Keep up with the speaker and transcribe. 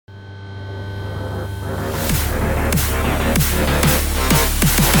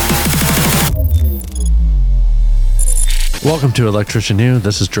Welcome to Electrician U.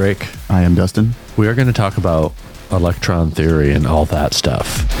 This is Drake. I am Dustin. We are going to talk about electron theory and all that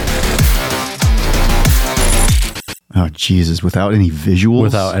stuff. Oh Jesus! Without any visuals.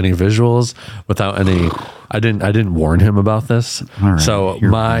 Without any visuals. Without any. I didn't warn him about this. All right, so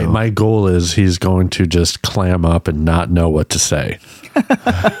my goal is he's going to just clam up and not know what to say.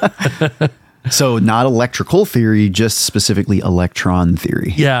 So not electrical theory, just specifically electron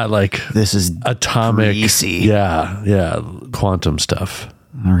theory. Yeah, like this is atomic. Greasy. Yeah, quantum stuff.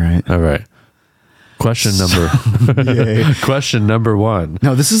 All right. Question number one.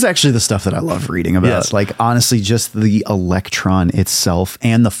 No, this is actually the stuff that I love reading about. Yes. Like, honestly, just the electron itself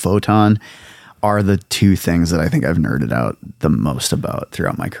and the photon are the two things that I think I've nerded out the most about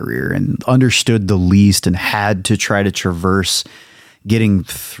throughout my career and understood the least and had to try to traverse getting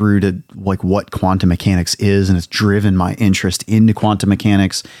through to like what quantum mechanics is. And it's driven my interest into quantum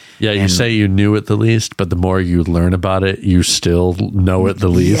mechanics. Yeah, you say you knew it the least, but the more you learn about it, you still know it the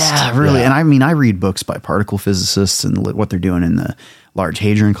least. Yeah, really. Yeah. And I mean, I read books by particle physicists and what they're doing in the Large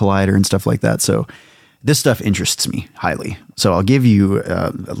Hadron Collider and stuff like that. So this stuff interests me highly. So I'll give you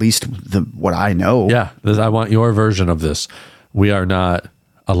at least what I know. Yeah, I want your version of this. We are not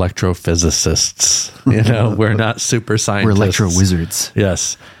electrophysicists. We're not super scientists. We're electro wizards.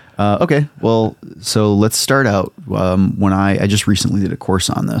 Yes. Okay. Well, so let's start out when I just recently did a course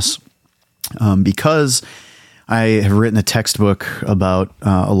on this because I have written a textbook about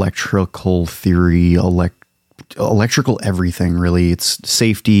electrical theory, electrical everything, really. It's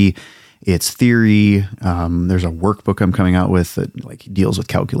safety, it's theory. There's a workbook I'm coming out with that like deals with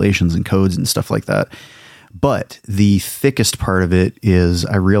calculations and codes and stuff like that. But the thickest part of it is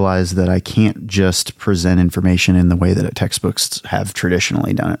I realized that I can't just present information in the way that textbooks have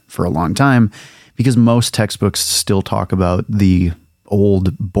traditionally done it for a long time, because most textbooks still talk about the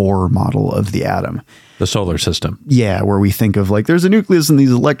old Bohr model of the atom. The solar system. Yeah, where we think of like there's a nucleus and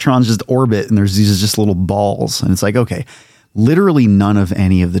these electrons just orbit and there's these just little balls. And it's like, okay, literally none of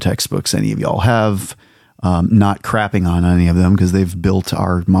any of the textbooks any of y'all have, not crapping on any of them because they've built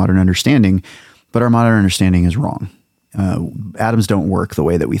our modern understanding. But our modern understanding is wrong. Atoms don't work the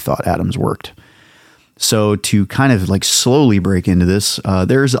way that we thought atoms worked. So to kind of like slowly break into this,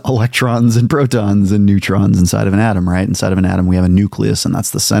 there's electrons and protons and neutrons inside of an atom, right? Inside of an atom, we have a nucleus, and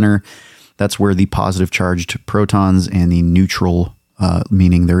that's the center. That's where the positive charged protons and the neutral,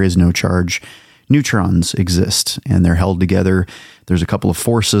 meaning there is no charge, neutrons exist, and they're held together. There's a couple of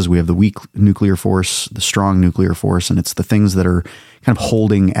forces. We have the weak nuclear force, the strong nuclear force, and it's the things that are kind of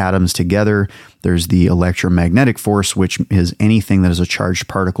holding atoms together. There's the electromagnetic force, which is anything that is a charged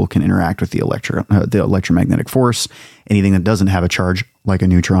particle can interact with the electromagnetic force. Anything that doesn't have a charge, like a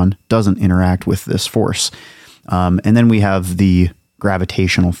neutron, doesn't interact with this force. And then we have the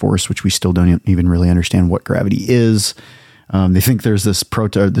gravitational force, which we still don't even really understand what gravity is. They think there's this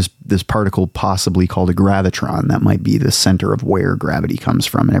particle possibly called a gravitron that might be the center of where gravity comes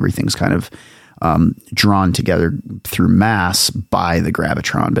from, and everything's kind of drawn together through mass by the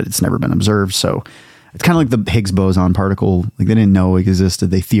gravitron, but it's never been observed. So it's kind of like the Higgs boson particle. Like they didn't know it existed.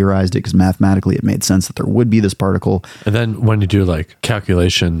 They theorized it because mathematically it made sense that there would be this particle. And then when you do like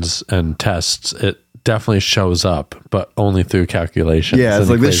calculations and tests, it definitely shows up, but only through calculations. Yeah, it's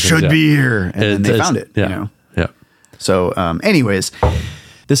like this should be here. And then they found it. Yeah. Yeah. So anyways,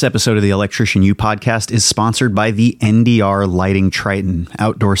 this episode of the Electrician U podcast is sponsored by the NDR Lighting Triton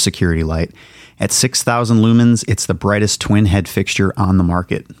outdoor security light. At 6,000 lumens, it's the brightest twin head fixture on the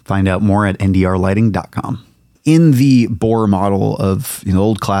market. Find out more at ndrlighting.com. In the Bohr model of, the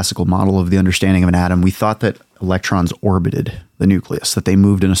old classical model of the understanding of an atom, we thought that electrons orbited the nucleus, that they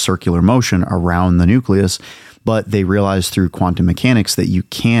moved in a circular motion around the nucleus, but they realized through quantum mechanics that you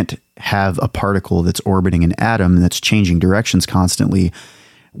can't have a particle that's orbiting an atom that's changing directions constantly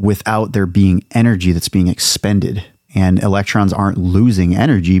without there being energy that's being expended. And electrons aren't losing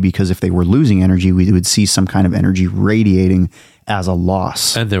energy, because if they were losing energy, we would see some kind of energy radiating as a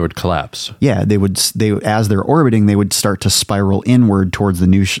loss. And they would collapse. Yeah, they would as they're orbiting, they would start to spiral inward towards the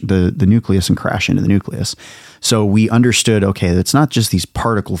nucleus and crash into the nucleus. So we understood, okay, it's not just these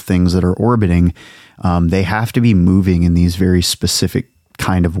particle things that are orbiting. They have to be moving in these very specific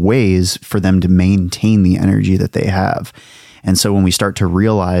kind of ways for them to maintain the energy that they have. And so when we start to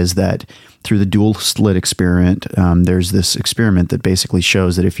realize that through the dual slit experiment, there's this experiment that basically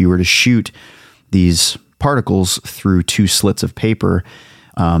shows that if you were to shoot these particles through two slits of paper,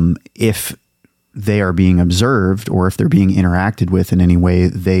 if they are being observed or if they're being interacted with in any way,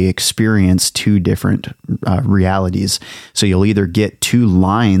 they experience two different realities. So you'll either get two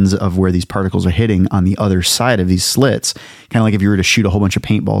lines of where these particles are hitting on the other side of these slits, kind of like if you were to shoot a whole bunch of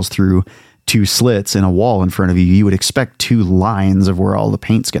paintballs through two slits in a wall in front of you, you would expect two lines of where all the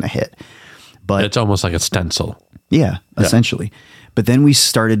paint's going to hit. But it's almost like a stencil. Yeah, essentially. But then we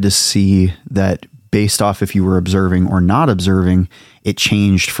started to see that based off if you were observing or not observing, it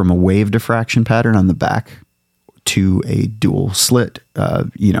changed from a wave diffraction pattern on the back to a dual slit,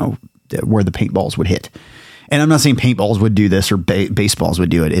 where the paintballs would hit. And I'm not saying paintballs would do this or baseballs would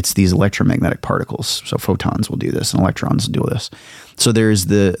do it. It's these electromagnetic particles. So photons will do this and electrons do this. So there's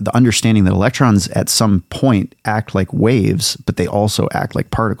the understanding that electrons at some point act like waves, but they also act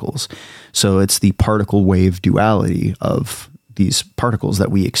like particles. So it's the particle wave duality of these particles that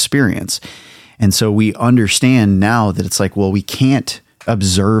we experience. And so we understand now that it's like, well, we can't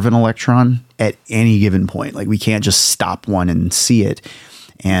observe an electron at any given point. Like we can't just stop one and see it.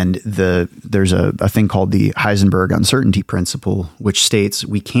 And there's a thing called the Heisenberg uncertainty principle, which states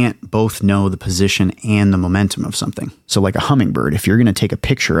we can't both know the position and the momentum of something. So like a hummingbird, if you're going to take a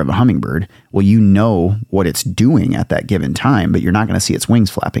picture of a hummingbird, well, you know what it's doing at that given time, but you're not going to see its wings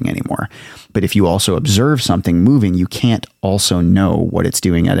flapping anymore. But if you also observe something moving, you can't also know what it's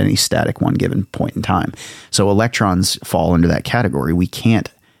doing at any static one given point in time. So electrons fall into that category. We can't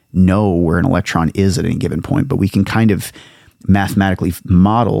know where an electron is at any given point, but we can kind of mathematically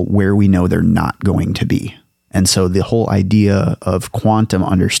model where we know they're not going to be. And so the whole idea of quantum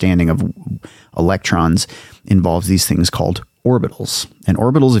understanding of electrons involves these things called orbitals. And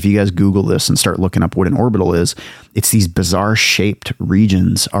orbitals, if you guys Google this and start looking up what an orbital is, it's these bizarre shaped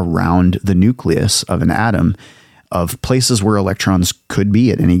regions around the nucleus of an atom of places where electrons could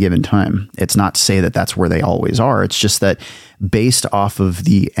be at any given time. It's not to say that that's where they always are. It's just that based off of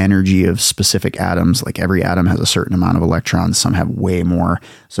the energy of specific atoms, like every atom has a certain amount of electrons, some have way more.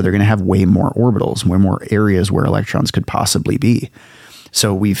 So they're going to have way more orbitals, way more areas where electrons could possibly be.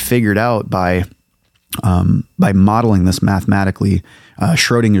 So we've figured out by modeling this mathematically,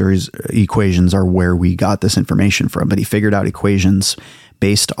 Schrodinger's equations are where we got this information from, but he figured out equations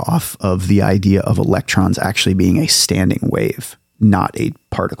based off of the idea of electrons actually being a standing wave, not a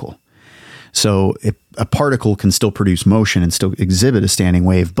particle. So a particle can still produce motion and still exhibit a standing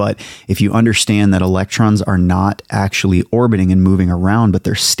wave, but if you understand that electrons are not actually orbiting and moving around, but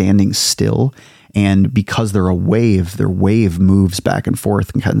they're standing still, and because they're a wave, their wave moves back and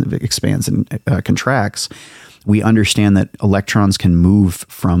forth and kind of expands and contracts, we understand that electrons can move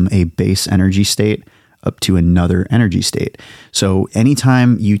from a base energy state up to another energy state. So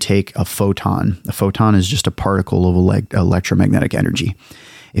anytime you take a photon is just a particle of electromagnetic energy.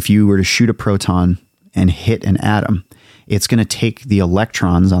 If you were to shoot a proton and hit an atom, it's going to take the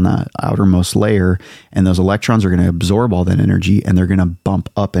electrons on the outermost layer, and those electrons are going to absorb all that energy, and they're going to bump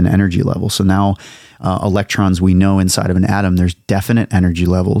up an energy level. So now electrons, we know inside of an atom, there's definite energy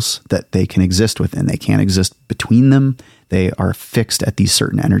levels that they can exist within. They can't exist between them. They are fixed at these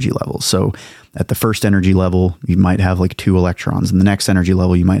certain energy levels. So at the first energy level, you might have like 2 electrons. And the next energy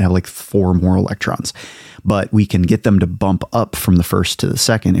level, you might have like 4 more electrons. But we can get them to bump up from the first to the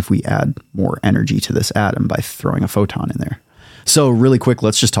second if we add more energy to this atom by throwing a photon in there. So really quick,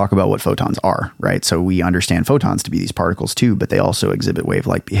 let's just talk about what photons are, right? So we understand photons to be these particles too, but they also exhibit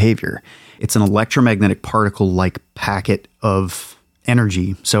wave-like behavior. It's an electromagnetic particle-like packet of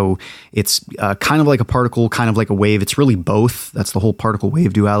energy. So it's kind of like a particle, kind of like a wave. It's really both. That's the whole particle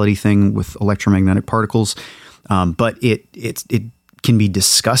wave duality thing with electromagnetic particles. But it can be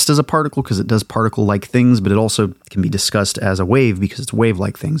discussed as a particle because it does particle-like things, but it also can be discussed as a wave because it's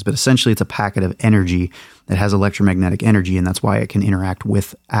wave-like things. But essentially, it's a packet of energy that has electromagnetic energy, and that's why it can interact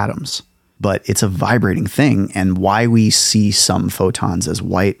with atoms. But it's a vibrating thing, and why we see some photons as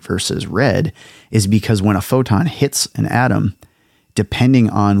white versus red is because when a photon hits an atom, depending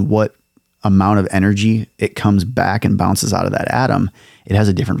on what amount of energy it comes back and bounces out of that atom, it has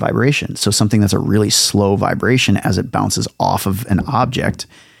a different vibration. So something that's a really slow vibration as it bounces off of an object,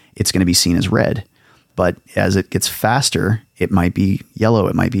 it's going to be seen as red. But as it gets faster, it might be yellow,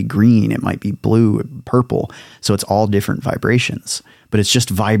 it might be green, it might be blue, purple. So it's all different vibrations, but it's just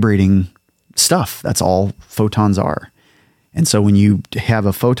vibrating stuff. That's all photons are. And so when you have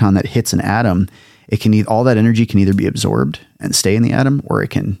a photon that hits an atom, it can all that energy can either be absorbed and stay in the atom, or it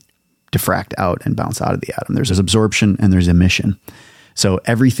can diffract out and bounce out of the atom. There's absorption and there's emission. So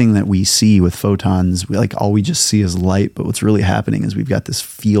everything that we see with photons, all we just see is light, but what's really happening is we've got this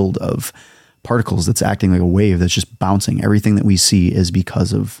field of particles that's acting like a wave that's just bouncing. Everything that we see is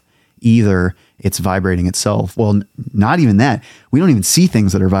because of either it's vibrating itself. Well, not even that. We don't even see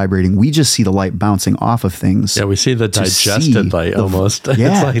things that are vibrating. We just see the light bouncing off of things. Yeah, we see the digested light almost. Yeah.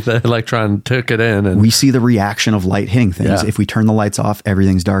 It's like the electron took it in. And we see the reaction of light hitting things. Yeah. If we turn the lights off,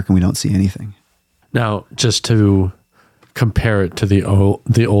 everything's dark and we don't see anything. Now, just to compare it to the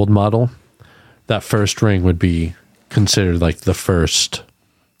old model, that first ring would be considered like the first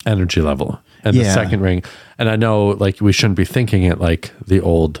energy level, and the second ring. And I know like we shouldn't be thinking it like the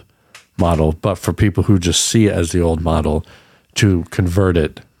old model, but for people who just see it as the old model, to convert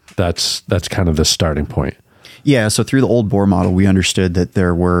it, that's kind of the starting point. Yeah, so through the old Bohr model, we understood that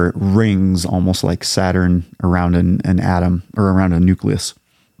there were rings almost like Saturn around an atom or around a nucleus.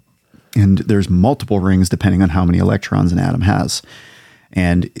 And there's multiple rings depending on how many electrons an atom has.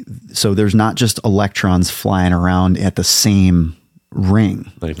 And so there's not just electrons flying around at the same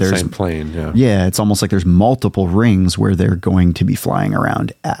ring. Like the same plane, yeah. Yeah, it's almost like there's multiple rings where they're going to be flying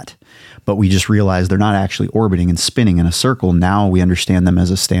around at. But we just realized they're not actually orbiting and spinning in a circle. Now we understand them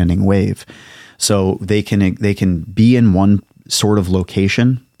as a standing wave. So they can be in one sort of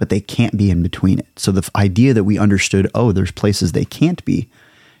location, but they can't be in between it. So the idea that we understood, there's places they can't be,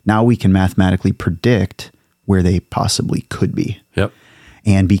 now we can mathematically predict where they possibly could be. Yep.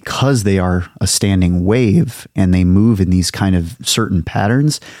 And because they are a standing wave and they move in these kind of certain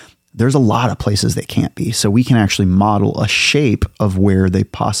patterns, there's a lot of places they can't be. So we can actually model a shape of where they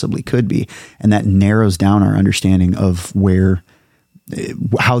possibly could be. And that narrows down our understanding of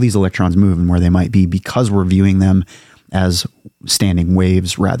how these electrons move and where they might be, because we're viewing them as standing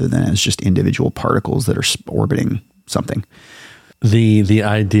waves rather than as just individual particles that are orbiting something. The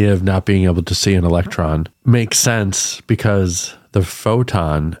idea of not being able to see an electron makes sense because the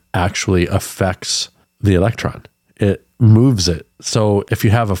photon actually affects the electron. It moves it. So if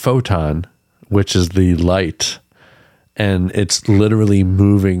you have a photon, which is the light, and it's literally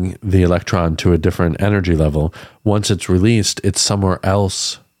moving the electron to a different energy level, once it's released, it's somewhere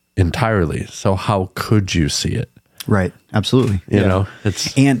else entirely. So how could you see it? Right. Absolutely. You know,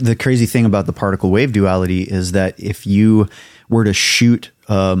 and the crazy thing about the particle wave duality is that if you were to shoot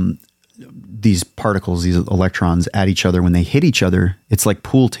these particles, these electrons at each other, when they hit each other, it's like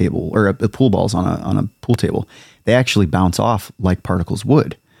pool table or pool balls on a pool table. They actually bounce off like particles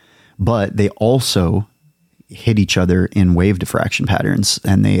would, but they also hit each other in wave diffraction patterns,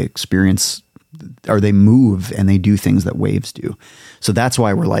 and they they move and they do things that waves do. So that's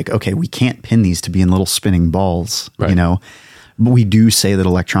why we're like, okay, we can't pin these to be in little spinning balls, right. But we do say that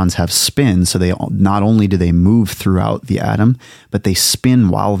electrons have spin. So they not only do they move throughout the atom, but they spin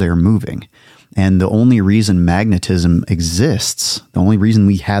while they're moving. And the only reason magnetism exists, the only reason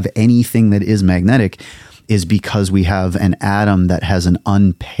we have anything that is magnetic, is because we have an atom that has an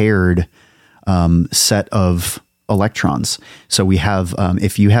unpaired set of electrons. So we have,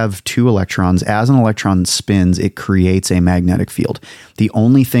 if you have two electrons, as an electron spins, it creates a magnetic field. The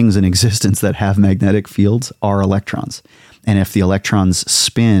only things in existence that have magnetic fields are electrons. And if the electrons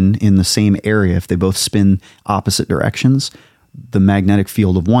spin in the same area, if they both spin opposite directions, the magnetic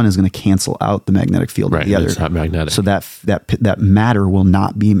field of one is going to cancel out the magnetic field of the other. It's not magnetic. So that matter will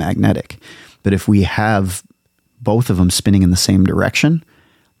not be magnetic. But if we have both of them spinning in the same direction,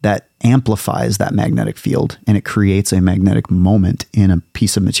 that amplifies that magnetic field and it creates a magnetic moment in a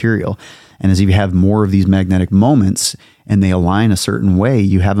piece of material. And as you have more of these magnetic moments and they align a certain way,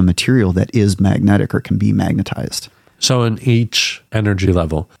 you have a material that is magnetic or can be magnetized. So in each energy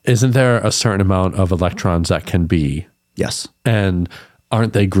level, isn't there a certain amount of electrons that can be? Yes. And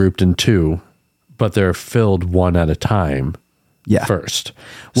aren't they grouped in two, but they're filled one at a time? Yeah. First.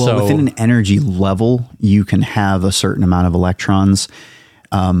 Well, within an energy level, you can have a certain amount of electrons.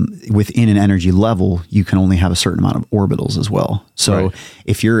 Within an energy level, you can only have a certain amount of orbitals as well. So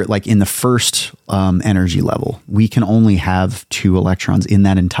if you're like in the first energy level, we can only have 2 electrons in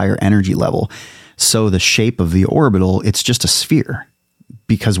that entire energy level. So the shape of the orbital, it's just a sphere,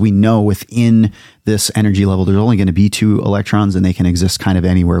 because we know within this energy level, there's only going to be 2 electrons and they can exist kind of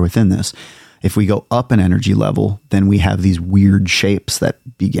anywhere within this. If we go up an energy level, then we have these weird shapes that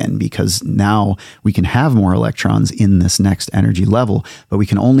begin, because now we can have more electrons in this next energy level, but we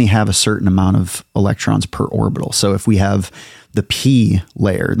can only have a certain amount of electrons per orbital. So if we have the P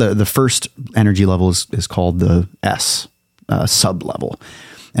layer, the first energy level is called the S sub-level.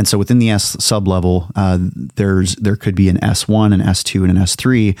 And so within the S sub-level, there could be an S1, an S2, and an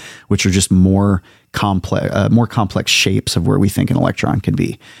S3, which are just more complex shapes of where we think an electron can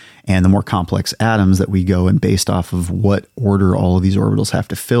be. And the more complex atoms that we go, and based off of what order all of these orbitals have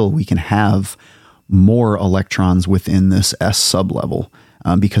to fill, we can have more electrons within this S sub-level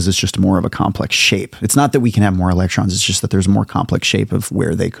because it's just more of a complex shape. It's not that we can have more electrons, it's just that there's a more complex shape of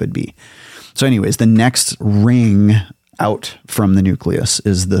where they could be. So anyways, the next ring out from the nucleus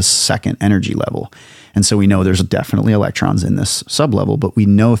is the second energy level. And so we know there's definitely electrons in this sub-level, but we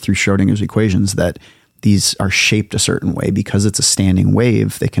know through Schrodinger's equations that these are shaped a certain way because it's a standing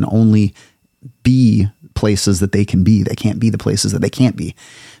wave. They can only be places that they can be. They can't be the places that they can't be.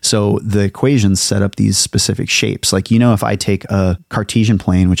 So the equations set up these specific shapes. Like, if I take a Cartesian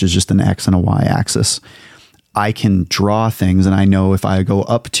plane, which is just an X and a Y axis, I can draw things, and I know if I go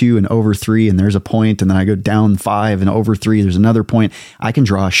up 2 and over 3 and there's a point, and then I go down 5 and over 3, there's another point, I can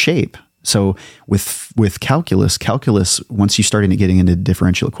draw a shape. So with calculus, once you start getting into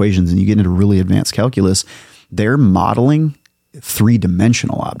differential equations and you get into really advanced calculus, they're modeling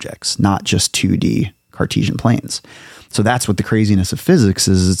 3-dimensional objects, not just 2D Cartesian planes. So that's what the craziness of physics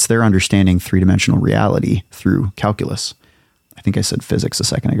is. It's their understanding 3-dimensional reality through calculus. I think I said physics a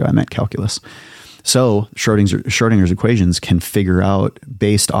second ago. I meant calculus. So Schrodinger's equations can figure out,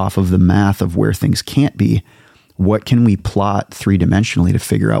 based off of the math of where things can't be, what can we plot 3-dimensionally to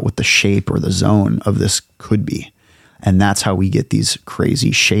figure out what the shape or the zone of this could be. And that's how we get these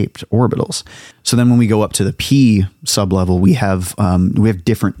crazy shaped orbitals. So then when we go up to the P sublevel, we have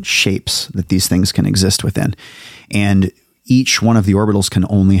different shapes that these things can exist within. And each one of the orbitals can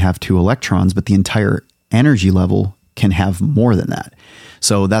only have 2 electrons, but the entire energy level can have more than that.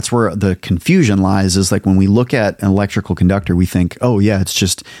 So that's where the confusion lies, is like when we look at an electrical conductor, we think, oh yeah, it's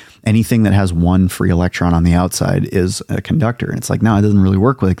just anything that has 1 free electron on the outside is a conductor. And it's like, no, it doesn't really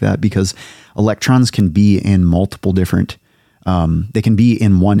work like that, because electrons can be in multiple different, they can be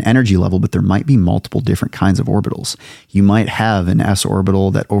in one energy level, but there might be multiple different kinds of orbitals. You might have an s orbital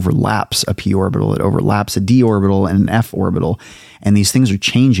that overlaps a p orbital, that overlaps a d orbital and an f orbital. And these things are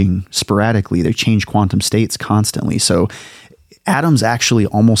changing sporadically. They change quantum states constantly. So atoms actually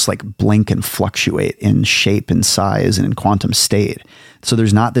almost like blink and fluctuate in shape and size and in quantum state. So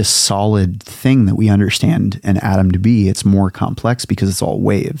there's not this solid thing that we understand an atom to be. It's more complex because it's all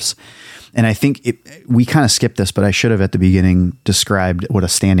waves. And I think we kind of skipped this, but I should have at the beginning described what a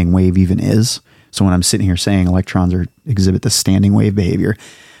standing wave even is. So when I'm sitting here saying electrons exhibit the standing wave behavior,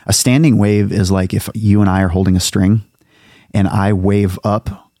 a standing wave is like if you and I are holding a string and I wave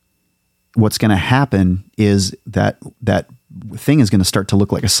up, what's going to happen is that thing is going to start to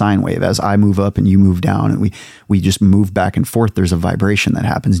look like a sine wave. As I move up and you move down and we just move back and forth, there's a vibration that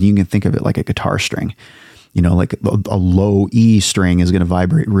happens. And you can think of it like a guitar string. Like a low E string is going to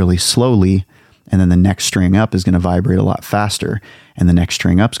vibrate really slowly, and then the next string up is going to vibrate a lot faster, and the next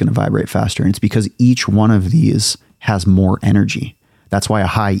string up is going to vibrate faster. And it's because each one of these has more energy. That's why a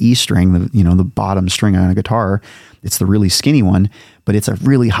high E string, the bottom string on a guitar, it's the really skinny one, but it's a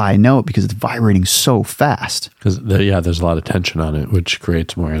really high note because it's vibrating so fast. Because there's a lot of tension on it, which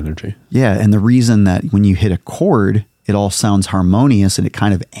creates more energy. Yeah, and the reason that when you hit a chord, it all sounds harmonious and it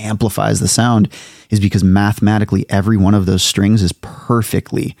kind of amplifies the sound is because mathematically every one of those strings is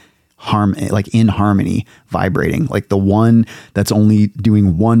perfectly in harmony, vibrating. Like the one that's only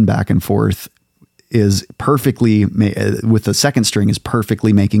doing 1 back and forth is perfectly, with the second string, is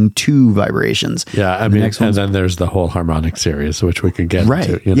perfectly making 2 vibrations. Yeah, and then there's the whole harmonic series, which we could get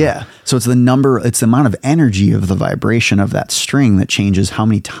into. Yeah. So it's the amount of energy of the vibration of that string that changes how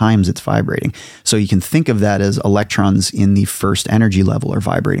many times it's vibrating. So you can think of that as electrons in the first energy level are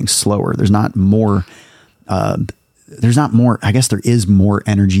vibrating slower. There's not more, I guess there is more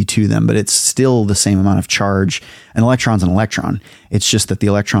energy to them, but it's still the same amount of charge. An electron's an electron. It's just that the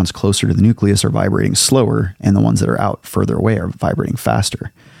electrons closer to the nucleus are vibrating slower, and the ones that are out further away are vibrating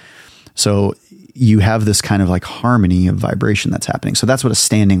faster. So you have this kind of like harmony of vibration that's happening. So that's what a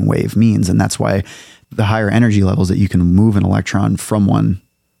standing wave means. And that's why the higher energy levels that you can move an electron from one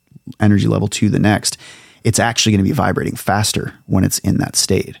energy level to the next, it's actually going to be vibrating faster when it's in that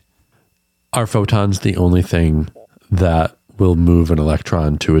state. Are photons the only thing that will move an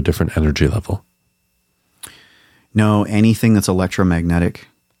electron to a different energy level? No, anything that's electromagnetic.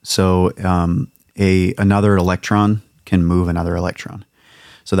 So another electron can move another electron.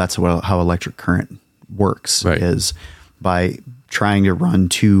 So that's how electric current works, right, is by trying to run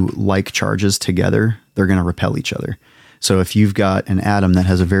 2 like charges together, they're going to repel each other. So if you've got an atom that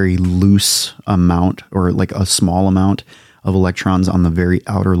has a very loose amount or like a small amount of electrons on the very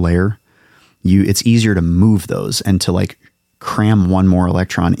outer layer, it's easier to move those, and to like cram one more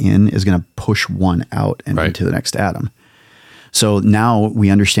electron in is going to push one out and into the next atom. So now we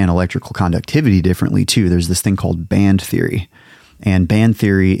understand electrical conductivity differently too. There's this thing called band theory, and band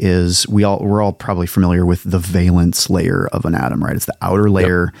theory is we're all probably familiar with the valence layer of an atom, right? It's the outer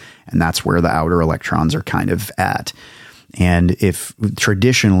layer, and that's where the outer electrons are kind of at. And if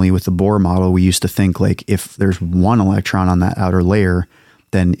traditionally with the Bohr model, we used to think like if there's one electron on that outer layer,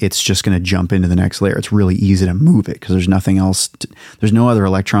 then it's just going to jump into the next layer. It's really easy to move it because there's nothing else. There's no other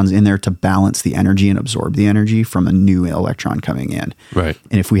electrons in there to balance the energy and absorb the energy from a new electron coming in. Right.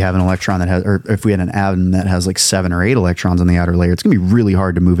 And if we have an electron that has, or if we had an atom that has like 7 or 8 electrons on the outer layer, it's going to be really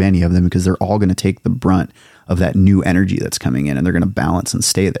hard to move any of them because they're all going to take the brunt of that new energy that's coming in, and they're going to balance and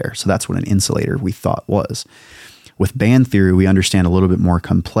stay there. So that's what an insulator we thought was. With band theory, we understand a little bit more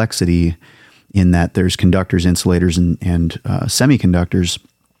complexity in that there's conductors, insulators, and semiconductors.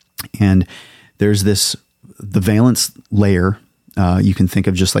 And there's the valence layer. You can think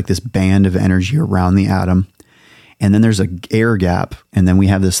of just like this band of energy around the atom. And then there's an air gap. And then we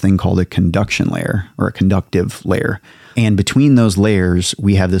have this thing called a conduction layer, or a conductive layer. And between those layers,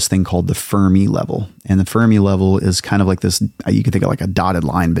 we have this thing called the Fermi level. And the Fermi level is kind of like this, you can think of like a dotted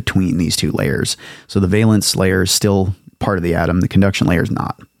line between these two layers. So the valence layer is still part of the atom. The conduction layer is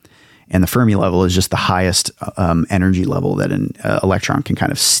not. And the Fermi level is just the highest energy level that an electron can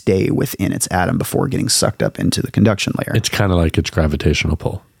kind of stay within its atom before getting sucked up into the conduction layer. It's kind of like its gravitational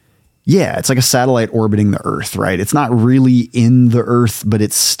pull. Yeah, it's like a satellite orbiting the Earth, right? It's not really in the Earth, but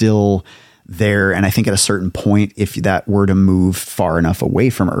it's still there. And I think at a certain point, if that were to move far enough away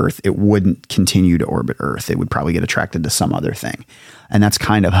from Earth, it wouldn't continue to orbit Earth. It would probably get attracted to some other thing. And that's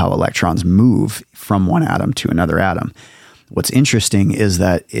kind of how electrons move from one atom to another atom. What's interesting is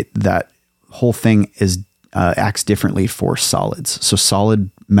that that whole thing acts differently for solids. So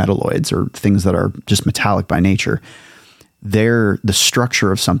solid metalloids, or things that are just metallic by nature, the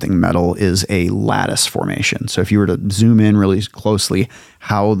structure of something metal is a lattice formation. So if you were to zoom in really closely,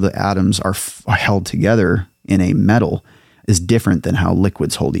 how the atoms are held together in a metal is different than how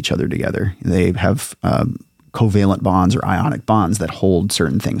liquids hold each other together. They have covalent bonds or ionic bonds that hold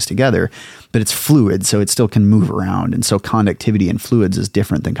certain things together, but it's fluid, so it still can move around. And so conductivity in fluids is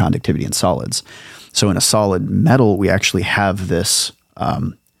different than conductivity in solids. So in a solid metal, we actually have this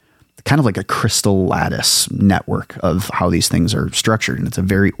kind of like a crystal lattice network of how these things are structured. And it's a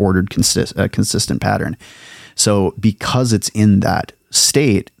very ordered, consistent pattern. So because it's in that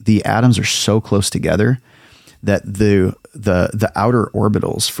state, the atoms are so close together that the outer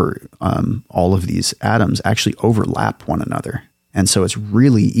orbitals for all of these atoms actually overlap one another. And so it's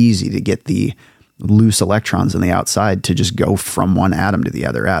really easy to get the loose electrons on the outside to just go from one atom to the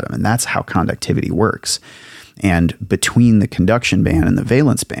other atom. And that's how conductivity works. And between the conduction band and the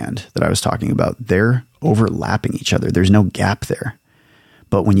valence band that I was talking about, they're overlapping each other. There's no gap there.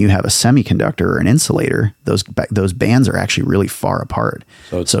 But when you have a semiconductor or an insulator, those bands are actually really far apart.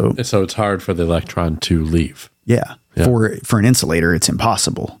 So it's hard for the electron to leave. Yeah. For an insulator, it's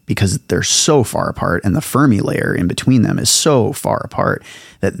impossible because they're so far apart, and the Fermi layer in between them is so far apart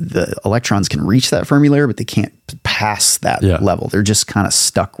that the electrons can reach that Fermi layer, but they can't pass that level. They're just kind of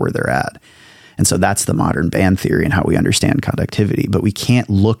stuck where they're at. And so that's the modern band theory and how we understand conductivity. But we can't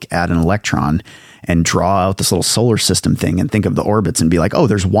look at an electron and draw out this little solar system thing and think of the orbits and be like, oh,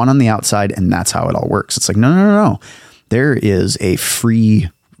 there's one on the outside and that's how it all works. It's like, no. There is a free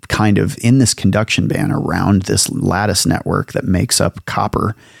kind of, in this conduction band around this lattice network that makes up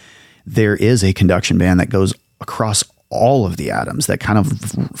copper, there is a conduction band that goes across all of the atoms that kind of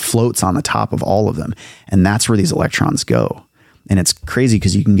floats on the top of all of them. And that's where these electrons go. And it's crazy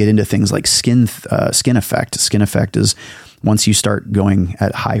because you can get into things like skin effect. Skin effect is once you start going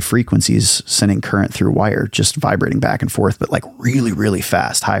at high frequencies, sending current through wire, just vibrating back and forth, but like really, really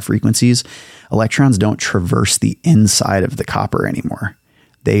fast, high frequencies, electrons don't traverse the inside of the copper anymore.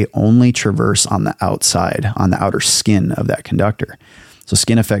 They only traverse on the outside, on the outer skin of that conductor. So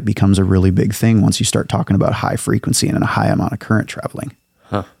skin effect becomes a really big thing once you start talking about high frequency and a high amount of current traveling.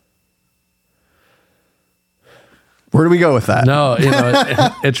 Huh. Where do we go with that? No,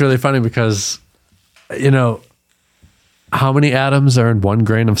 it's really funny because, how many atoms are in 1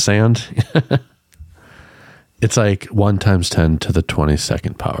 grain of sand? It's like 1 × 10 to the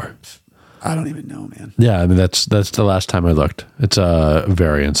 22nd power. I don't even know, man. Yeah, I mean, that's the last time I looked. It's a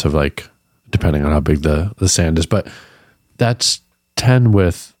variance of like, depending on how big the sand is, but that's 1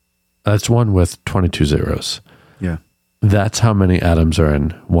 with 22 zeros. Yeah. That's how many atoms are in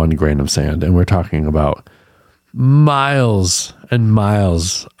 1 grain of sand. And we're talking about miles and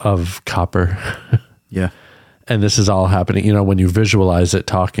miles of copper. Yeah. And this is all happening, when you visualize it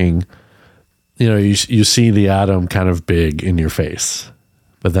talking, you see the atom kind of big in your face,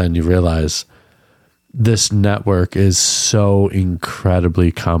 but then you realize this network is so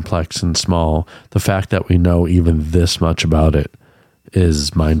incredibly complex and small. The fact that we know even this much about it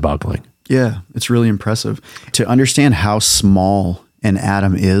is mind-boggling. Yeah, it's really impressive. To understand how small an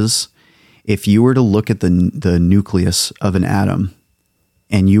atom is, if you were to look at the nucleus of an atom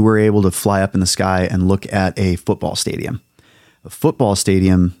and you were able to fly up in the sky and look at a football stadium, A football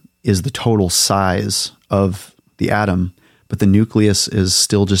stadium is the total size of the atom, but the nucleus is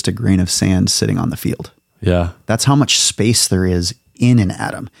still just a grain of sand sitting on the field. Yeah. That's how much space there is in an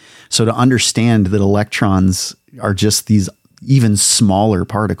atom. So to understand that electrons are just these even smaller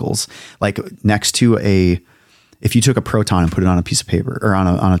particles, like next to if you took a proton and put it on a piece of paper or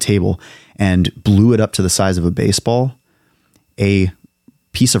on a table and blew it up to the size of a baseball, a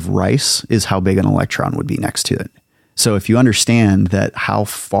piece of rice is how big an electron would be next to it. So if you understand that how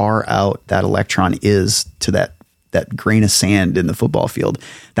far out that electron is to that grain of sand in the football field,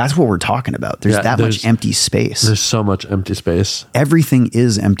 that's what we're talking about. There's much empty space. There's so much empty space. Everything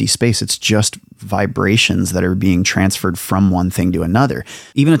is empty space. It's just vibrations that are being transferred from one thing to another.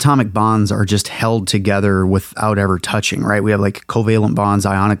 Even atomic bonds are just held together without ever touching, right? We have like covalent bonds,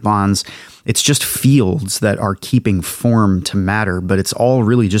 ionic bonds. It's just fields that are keeping form to matter, but it's all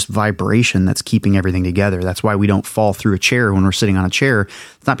really just vibration that's keeping everything together. That's why we don't fall through a chair when we're sitting on a chair.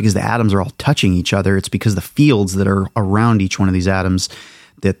 It's not because the atoms are all touching each other. It's because the fields that are around each one of these atoms,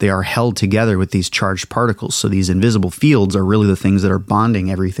 that they are held together with these charged particles. So these invisible fields are really the things that are bonding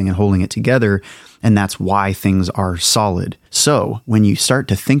everything and holding it together. And that's why things are solid. So when you start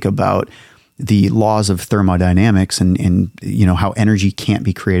to think about the laws of thermodynamics and you know how energy can't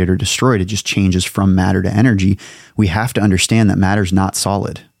be created or destroyed, it just changes from matter to energy, we have to understand that matter's not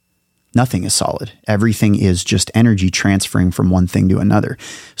solid. Nothing is solid. Everything is just energy transferring from one thing to another.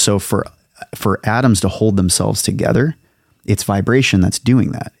 So for atoms to hold themselves together, it's vibration that's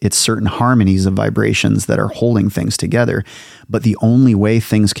doing that. It's certain harmonies of vibrations that are holding things together. But the only way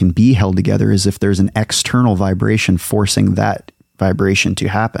things can be held together is if there's an external vibration forcing that vibration to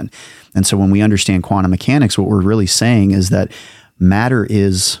happen. And so when we understand quantum mechanics, what we're really saying is that matter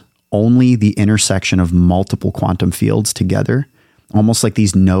is only the intersection of multiple quantum fields together, almost like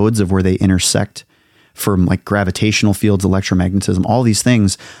these nodes of where they intersect from like gravitational fields, electromagnetism, all these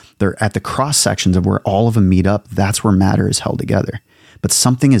things. They're at the cross sections of where all of them meet up. That's where matter is held together. But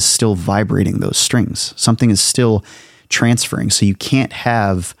something is still vibrating those strings. Something is still transferring. So you can't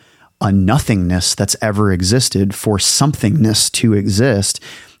have a nothingness that's ever existed for somethingness to exist.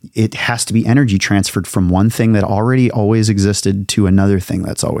 It has to be energy transferred from one thing that already always existed to another thing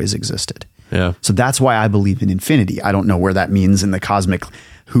that's always existed. Yeah. So that's why I believe in infinity. I don't know where that means in the cosmic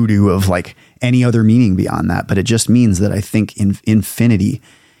hoodoo of like any other meaning beyond that, but it just means that I think infinity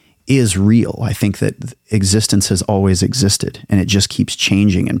is real. I think that existence has always existed and it just keeps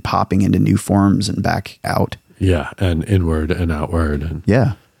changing and popping into new forms and back out. Yeah. And inward and outward. And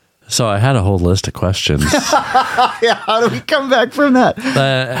yeah. So I had a whole list of questions. Yeah. How do we come back from that?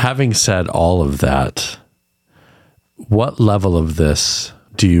 Having said all of that, what level of this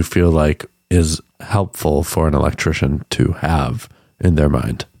do you feel like is helpful for an electrician to have in their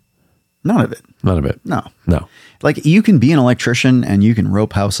mind? None of it. None of it. No. No. Like you can be an electrician and you can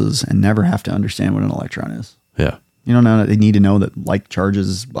rope houses and never have to understand what an electron is. Yeah. You don't know, they need to know that like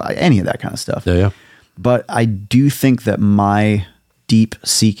charges, any of that kind of stuff. Yeah. Yeah. But I do think that my deep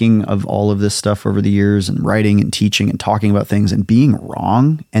seeking of all of this stuff over the years and writing and teaching and talking about things and being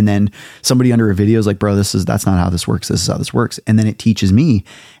wrong. And then somebody under a video is like, bro, that's not how this works. This is how this works. And then it teaches me.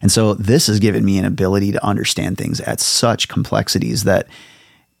 And so this has given me an ability to understand things at such complexities that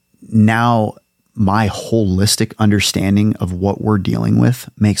now my holistic understanding of what we're dealing with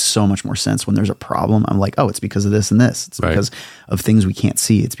makes so much more sense. When there's a problem, I'm like, oh, it's because of this and this. It's because of things we can't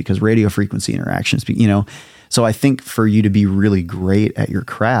see. It's because radio frequency interactions, So I think for you to be really great at your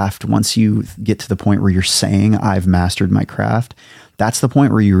craft, once you get to the point where you're saying I've mastered my craft, that's the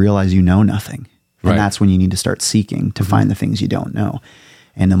point where you realize you know nothing. And that's when you need to start seeking to find the things you don't know.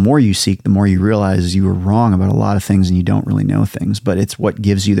 And the more you seek, the more you realize you were wrong about a lot of things and you don't really know things, but it's what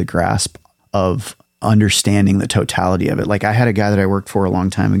gives you the grasp of understanding the totality of it. Like I had a guy that I worked for a long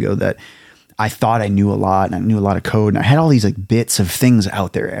time ago that I thought I knew a lot and I knew a lot of code and I had all these like bits of things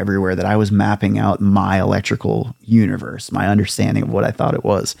out there everywhere that I was mapping out my electrical universe, my understanding of what I thought it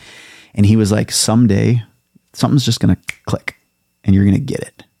was. And he was like, someday something's just going to click and you're going to get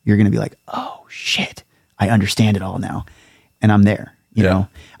it. You're going to be like, oh shit, I understand it all now. And I'm there. You know,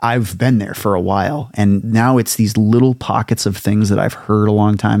 I've been there for a while and now it's these little pockets of things that I've heard a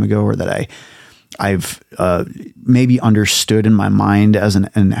long time ago or that I've maybe understood in my mind as an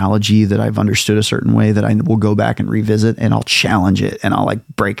analogy that I've understood a certain way that I will go back and revisit and I'll challenge it and I'll like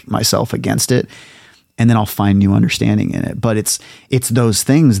break myself against it. And then I'll find new understanding in it. But it's those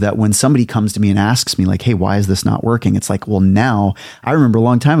things that when somebody comes to me and asks me like, hey, why is this not working? It's like, well, now I remember a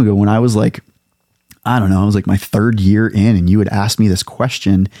long time ago when I was like, I don't know, I was like my third year in and you would ask me this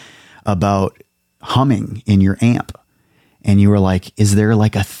question about humming in your amp. and you were like, is there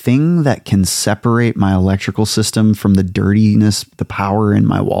like a thing that can separate my electrical system from the dirtiness, the power in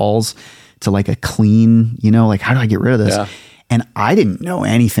my walls to like a clean, like how do I get rid of this? Yeah. And I didn't know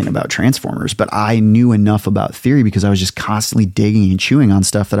anything about transformers, but I knew enough about theory because I was just constantly digging and chewing on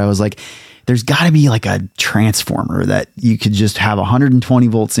stuff that I was like, there's got to be like a transformer that you could just have 120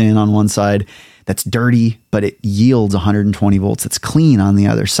 volts in on one side that's dirty, but it yields 120 volts that's clean on the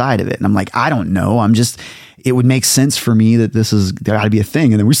other side of it. And I'm like, I don't know. It would make sense for me that there got to be a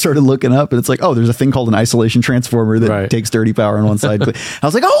thing. And then we started looking up and it's like, oh, there's a thing called an isolation transformer that takes dirty power on one side. I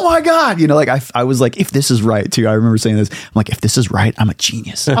was like, oh my God. I was like, if this is right too, I remember saying this. I'm like, if this is right, I'm a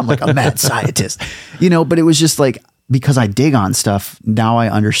genius. I'm like a mad scientist, but it was just like, because I dig on stuff, now I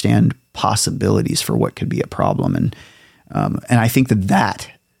understand possibilities for what could be a problem. And I think that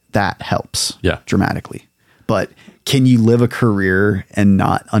helps dramatically. But can you live a career and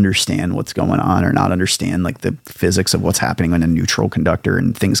not understand what's going on or not understand like the physics of what's happening in a neutral conductor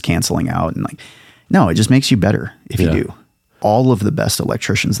and things canceling out? And like, no, it just makes you better if you do. All of the best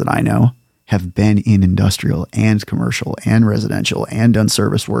electricians that I know have been in industrial and commercial and residential and done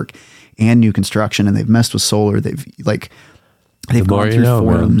service work and new construction, and they've messed with solar. They've gone through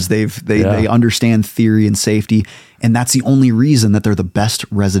forums. Man. They understand theory and safety. And that's the only reason that they're the best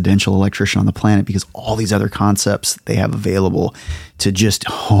residential electrician on the planet, because all these other concepts they have available to just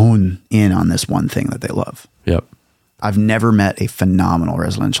hone in on this one thing that they love. Yep. I've never met a phenomenal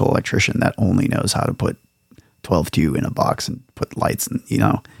residential electrician that only knows how to put 12-2 in a box and put lights and,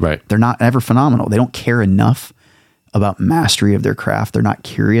 right. They're not ever phenomenal. They don't care enough about mastery of their craft. They're not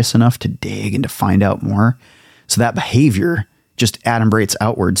curious enough to dig and to find out more. So that behavior just adumbrates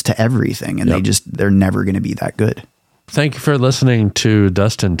outwards to everything, and they're never going to be that good. Thank you for listening to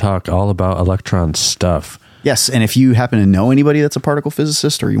Dustin talk all about electron stuff. Yes, and if you happen to know anybody that's a particle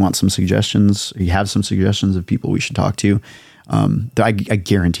physicist, or you want some suggestions, or you have some suggestions of people we should talk to, I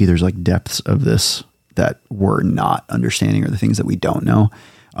guarantee there's like depths of this that we're not understanding, or the things that we don't know.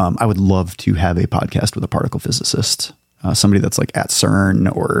 I would love to have a podcast with a particle physicist, somebody that's like at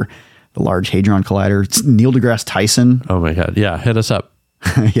CERN or the Large Hadron Collider. It's Neil deGrasse Tyson. Oh my God. Yeah. Hit us up.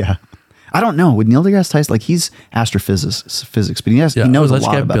 Yeah. I don't know. With Neil deGrasse Tyson, like he's astrophysics, but he knows a lot about. Let's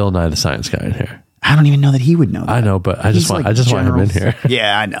get Bill Nye the Science Guy in here. I don't even know that he would know that. I know, but I just want him in here.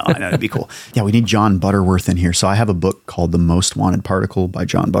 Yeah, I know. It'd be cool. Yeah, we need John Butterworth in here. So I have a book called The Most Wanted Particle by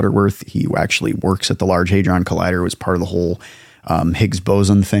John Butterworth. He actually works at the Large Hadron Collider. It was part of the whole Higgs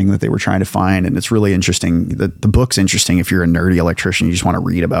boson thing that they were trying to find. And it's really interesting. The book's interesting if you're a nerdy electrician, you just want to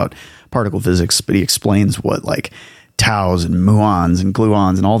read about particle physics, but he explains what like taus and muons and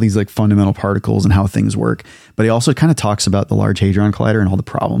gluons and all these like fundamental particles and how things work. But he also kind of talks about the Large Hadron Collider and all the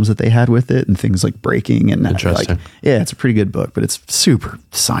problems that they had with it and things like breaking. And interesting. It's a pretty good book, but it's super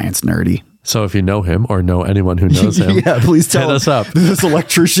science nerdy. So if you know him or know anyone who knows him, please tell us up. This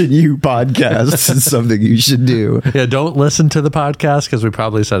Electrician U podcast is something you should do. Yeah, don't listen to the podcast because we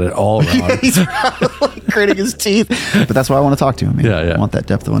probably said it all wrong. He's probably gritting his teeth. But that's why I want to talk to him. Man. Yeah. I want that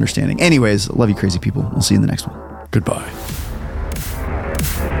depth of understanding. Anyways, love you crazy people. We'll see you in the next one. Goodbye.